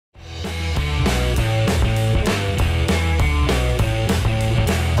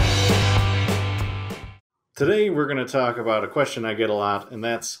Today we're going to talk about a question I get a lot, and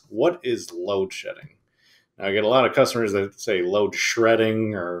that's what is load shedding? Now, I get a lot of customers that say load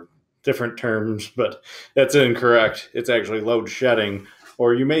shredding or different terms, but that's incorrect. It's actually load shedding,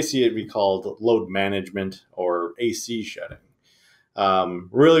 or you may see it be called load management or AC shedding.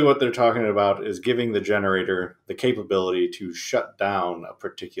 Really, what they're talking about is giving the generator the capability to shut down a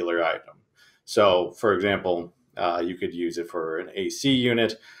particular item. So, for example, you could use it for an AC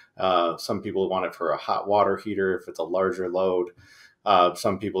unit. Some people want it for a hot water heater if it's a larger load.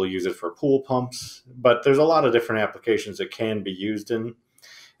 Some people use it for pool pumps, but there's a lot of different applications it can be used in.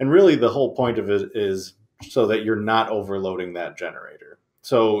 And really, the whole point of it is so that you're not overloading that generator.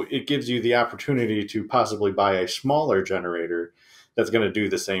 So it gives you the opportunity to possibly buy a smaller generator that's going to do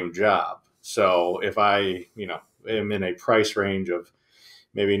the same job. So if I, am in a price range of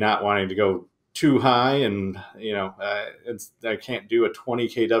maybe not wanting to go too high and, I can't do a 20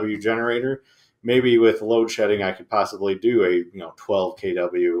 kW generator, maybe with load shedding, I could possibly do a, 12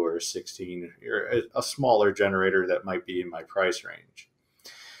 kW or 16 or a smaller generator that might be in my price range.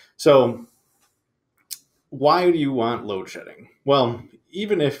 So why do you want load shedding? Well,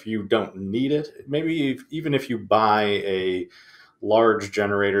 even if you don't need it, maybe even if you buy a large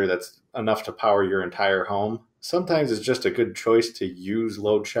generator that's enough to power your entire home, sometimes it's just a good choice to use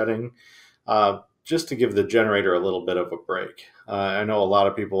load shedding just to give the generator a little bit of a break. I know a lot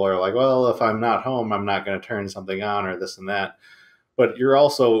of people are like, well, if I'm not home, I'm not going to turn something on or this and that. But you're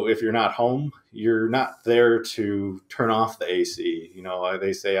also, if you're not home, you're not there to turn off the AC.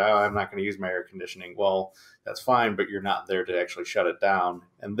 They say, oh, I'm not going to use my air conditioning. Well, that's fine, but you're not there to actually shut it down.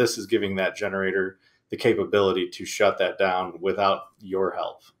 And this is giving that generator the capability to shut that down without your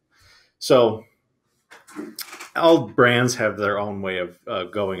help. So all brands have their own way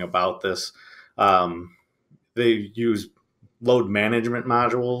of going about this. They use load management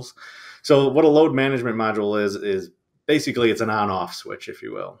modules. So what a load management module is basically it's an on-off switch, if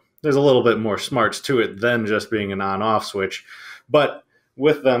you will. There's a little bit more smarts to it than just being an on-off switch, but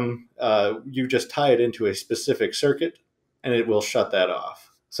with them, you just tie it into a specific circuit and it will shut that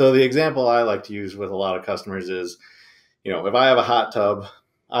off. So the example I like to use with a lot of customers is, if I have a hot tub,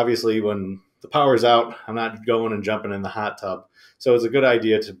 obviously when the power's out, I'm not going and jumping in the hot tub. So it's a good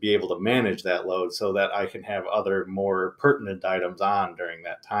idea to be able to manage that load so that I can have other more pertinent items on during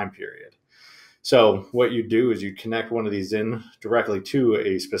that time period. So what you do is you connect one of these in directly to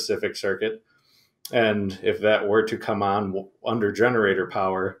a specific circuit. And if that were to come on under generator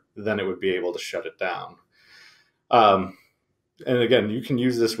power, then it would be able to shut it down. And again, you can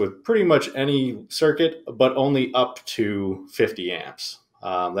use this with pretty much any circuit, but only up to 50 amps.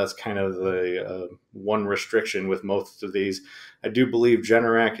 That's kind of the one restriction with most of these. I do believe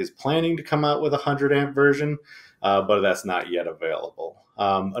Generac is planning to come out with a 100 amp version, but that's not yet available.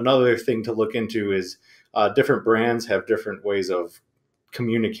 Another thing to look into is different brands have different ways of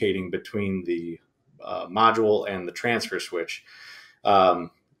communicating between the module and the transfer switch,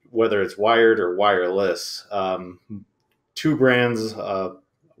 whether it's wired or wireless. Two brands,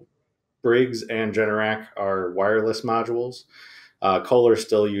 Briggs and Generac, are wireless modules. Kohler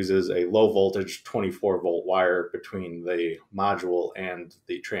still uses a low voltage 24 volt wire between the module and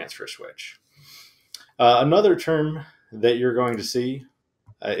the transfer switch. Another term that you're going to see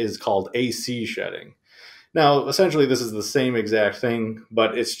is called AC shedding. Now, essentially, this is the same exact thing,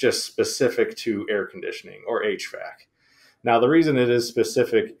 but it's just specific to air conditioning or HVAC. Now, the reason it is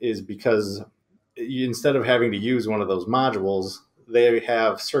specific is because instead of having to use one of those modules, they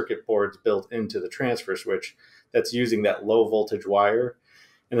have circuit boards built into the transfer switch that's using that low voltage wire.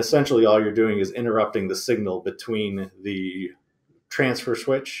 And essentially all you're doing is interrupting the signal between the transfer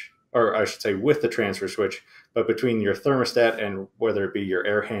switch, or I should say with the transfer switch, but between your thermostat and whether it be your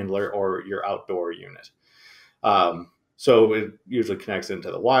air handler or your outdoor unit. So it usually connects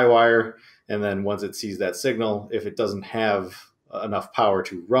into the Y wire. And then once it sees that signal, if it doesn't have enough power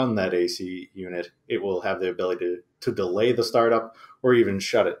to run that AC unit, it will have the ability to delay the startup or even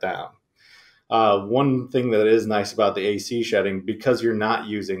shut it down. One thing that is nice about the AC shedding, because you're not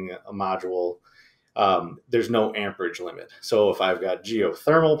using a module, there's no amperage limit. So if I've got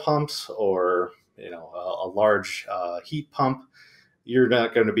geothermal pumps or a large heat pump, you're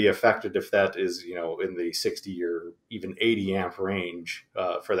not going to be affected if that is in the 60 or even 80 amp range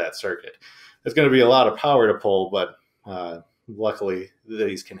for that circuit. It's going to be a lot of power to pull, but luckily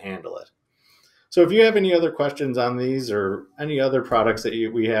these can handle it. So if you have any other questions on these or any other products that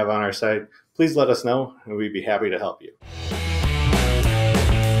we have on our site, please let us know and we'd be happy to help you.